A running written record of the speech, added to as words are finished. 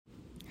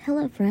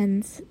Hello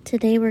friends,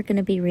 today we're going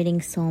to be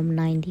reading Psalm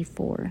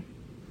 94.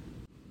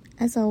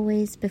 As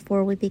always,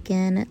 before we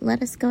begin,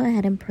 let us go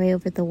ahead and pray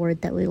over the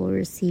word that we will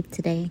receive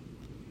today.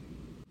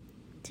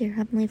 Dear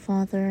Heavenly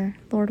Father,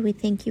 Lord, we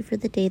thank you for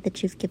the day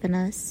that you've given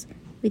us.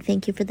 We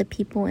thank you for the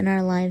people in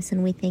our lives,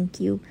 and we thank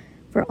you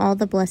for all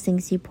the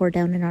blessings you pour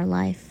down in our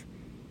life.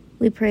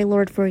 We pray,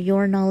 Lord, for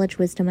your knowledge,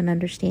 wisdom, and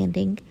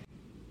understanding,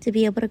 to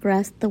be able to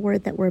grasp the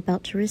word that we're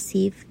about to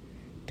receive,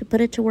 to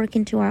put it to work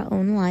into our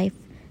own life,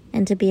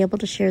 and to be able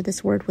to share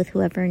this word with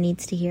whoever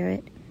needs to hear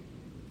it.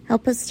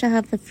 Help us to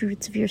have the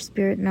fruits of your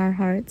Spirit in our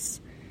hearts,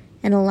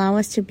 and allow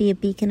us to be a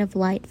beacon of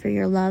light for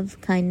your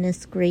love,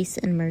 kindness, grace,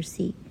 and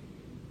mercy.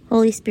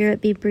 Holy Spirit,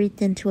 be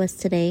breathed into us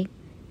today,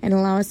 and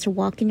allow us to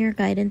walk in your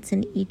guidance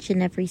in each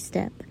and every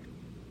step.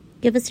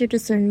 Give us your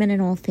discernment in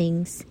all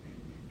things,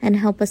 and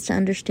help us to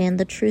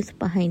understand the truth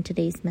behind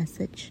today's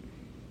message.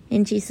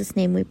 In Jesus'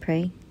 name we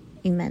pray.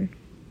 Amen.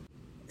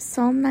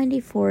 Psalm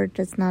 94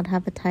 does not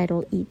have a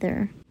title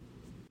either.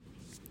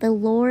 The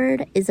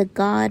Lord is a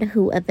God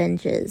who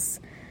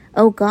avenges.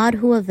 O God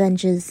who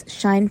avenges,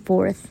 shine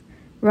forth.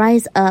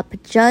 Rise up,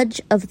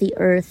 judge of the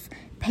earth.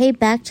 Pay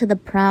back to the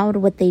proud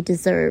what they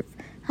deserve.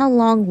 How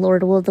long,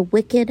 Lord, will the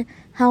wicked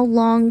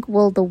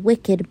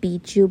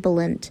be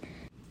jubilant?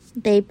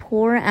 They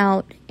pour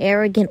out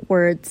arrogant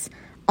words.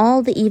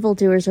 All the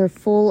evildoers are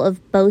full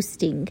of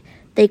boasting.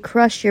 They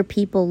crush your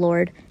people,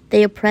 Lord.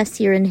 They oppress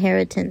your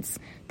inheritance.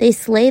 They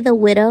slay the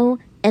widow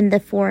and the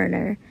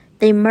foreigner.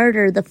 They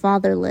murder the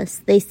fatherless.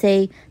 They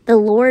say, the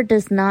Lord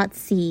does not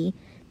see.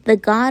 The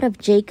God of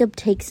Jacob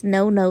takes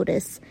no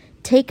notice.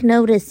 Take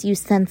notice, you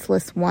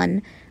senseless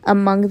one,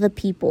 among the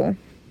people.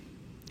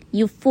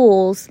 You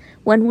fools,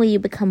 when will you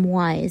become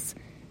wise?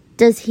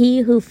 Does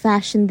he who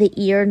fashioned the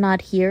ear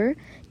not hear?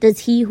 Does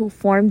he who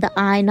formed the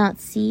eye not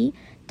see?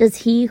 Does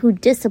he who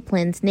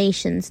disciplines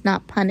nations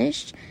not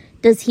punish?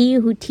 Does he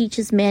who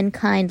teaches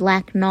mankind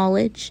lack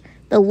knowledge?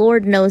 The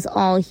Lord knows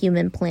all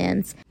human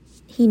plans.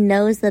 He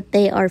knows that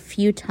they are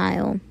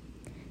futile.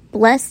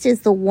 Blessed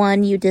is the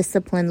one you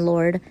discipline,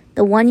 Lord,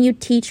 the one you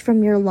teach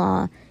from your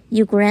law.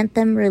 You grant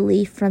them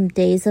relief from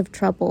days of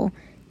trouble,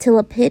 till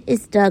a pit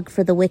is dug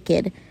for the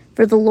wicked.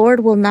 For the Lord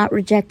will not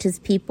reject his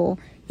people.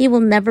 He will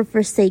never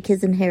forsake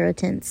his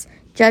inheritance.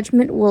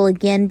 Judgment will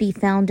again be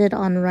founded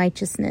on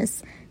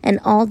righteousness, and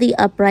all the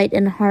upright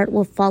in heart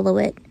will follow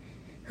it.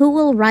 Who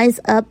will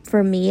rise up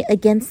for me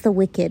against the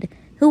wicked?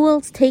 Who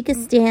will take a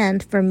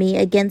stand for me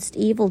against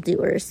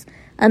evildoers?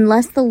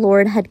 Unless the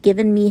Lord had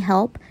given me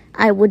help,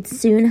 I would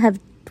soon have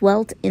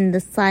dwelt in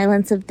the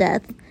silence of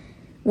death.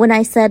 When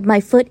I said,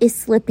 my foot is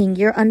slipping,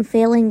 your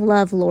unfailing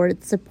love,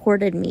 Lord,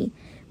 supported me.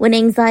 When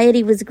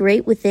anxiety was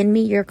great within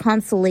me, your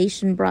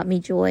consolation brought me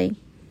joy.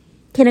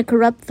 Can a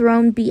corrupt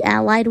throne be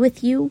allied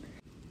with you?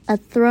 A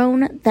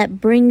throne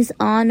that brings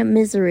on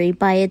misery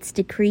by its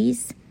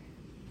decrees?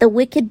 The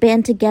wicked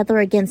band together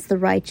against the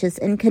righteous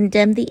and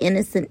condemn the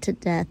innocent to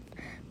death.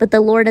 But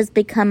the Lord has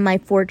become my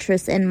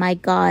fortress and my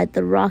God,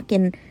 the rock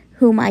in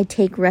whom I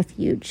take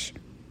refuge.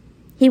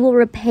 He will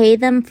repay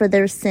them for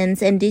their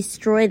sins and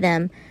destroy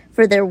them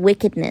for their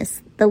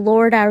wickedness. The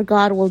Lord our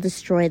God will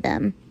destroy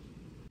them.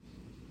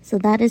 So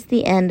that is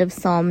the end of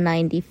Psalm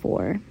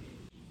 94.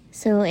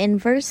 So in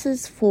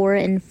verses 4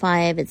 and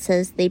 5, it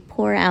says, they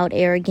pour out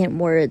arrogant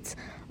words.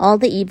 All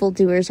the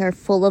evildoers are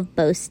full of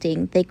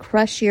boasting. They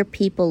crush your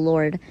people,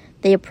 Lord.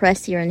 They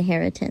oppress your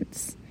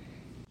inheritance.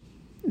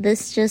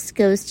 This just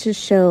goes to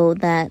show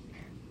that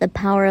the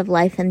power of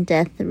life and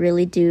death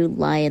really do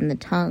lie in the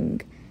tongue,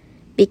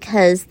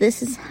 because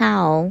this is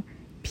how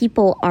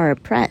people are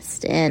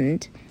oppressed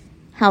and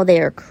how they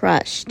are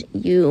crushed.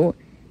 You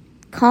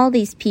call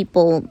these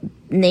people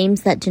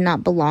names that do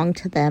not belong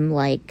to them,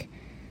 like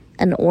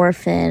an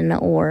orphan,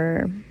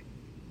 or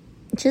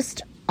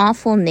just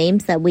awful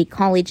names that we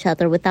call each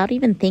other without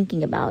even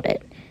thinking about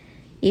it.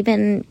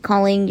 Even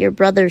calling your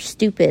brother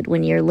stupid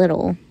when you're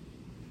little.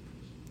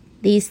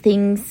 These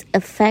things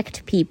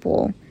affect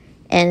people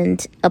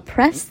and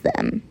oppress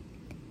them.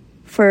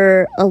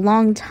 For a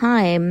long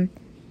time,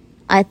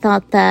 I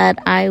thought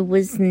that I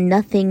was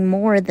nothing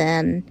more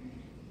than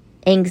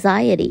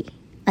anxiety.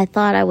 I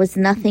thought I was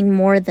nothing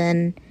more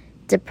than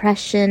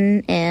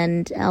depression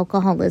and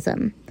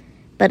alcoholism.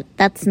 But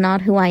that's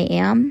not who I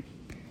am.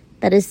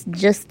 That is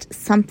just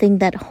something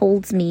that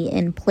holds me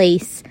in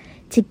place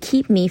to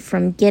keep me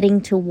from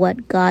getting to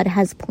what God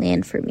has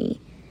planned for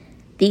me.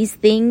 These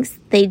things,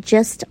 they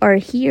just are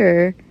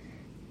here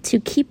to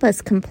keep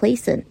us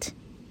complacent,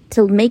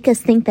 to make us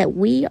think that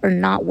we are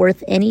not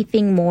worth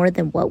anything more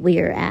than what we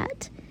are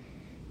at.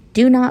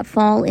 Do not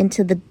fall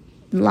into the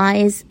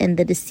lies and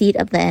the deceit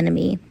of the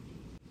enemy.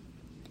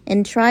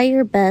 And try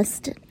your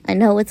best. I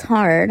know it's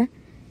hard,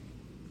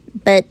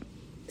 but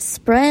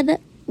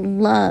spread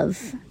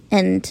love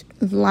and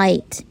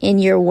light in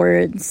your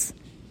words.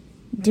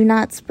 Do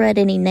not spread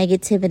any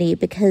negativity,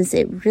 because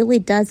it really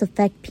does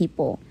affect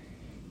people.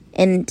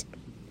 And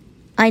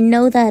I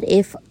know that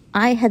if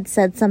I had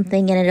said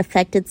something and it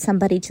affected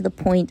somebody to the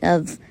point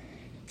of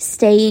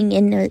staying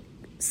in a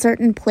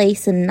certain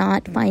place and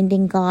not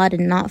finding God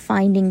and not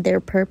finding their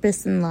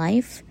purpose in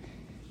life,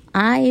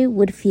 I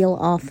would feel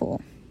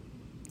awful.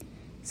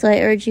 So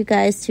I urge you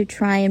guys to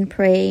try and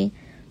pray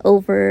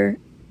over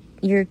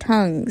your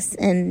tongues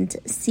and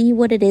see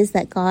what it is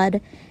that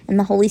God and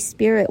the Holy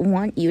Spirit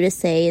want you to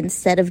say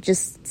instead of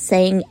just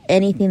saying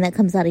anything that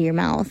comes out of your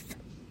mouth.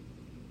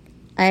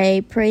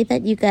 I pray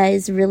that you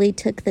guys really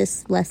took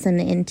this lesson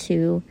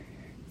into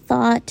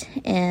thought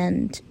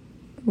and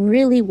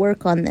really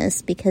work on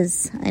this,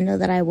 because I know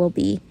that I will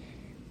be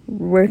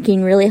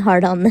working really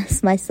hard on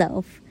this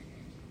myself.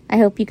 I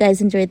hope you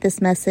guys enjoyed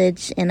this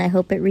message, and I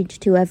hope it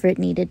reached whoever it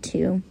needed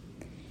to.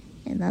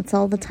 And that's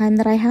all the time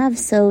that I have,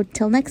 so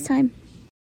till next time.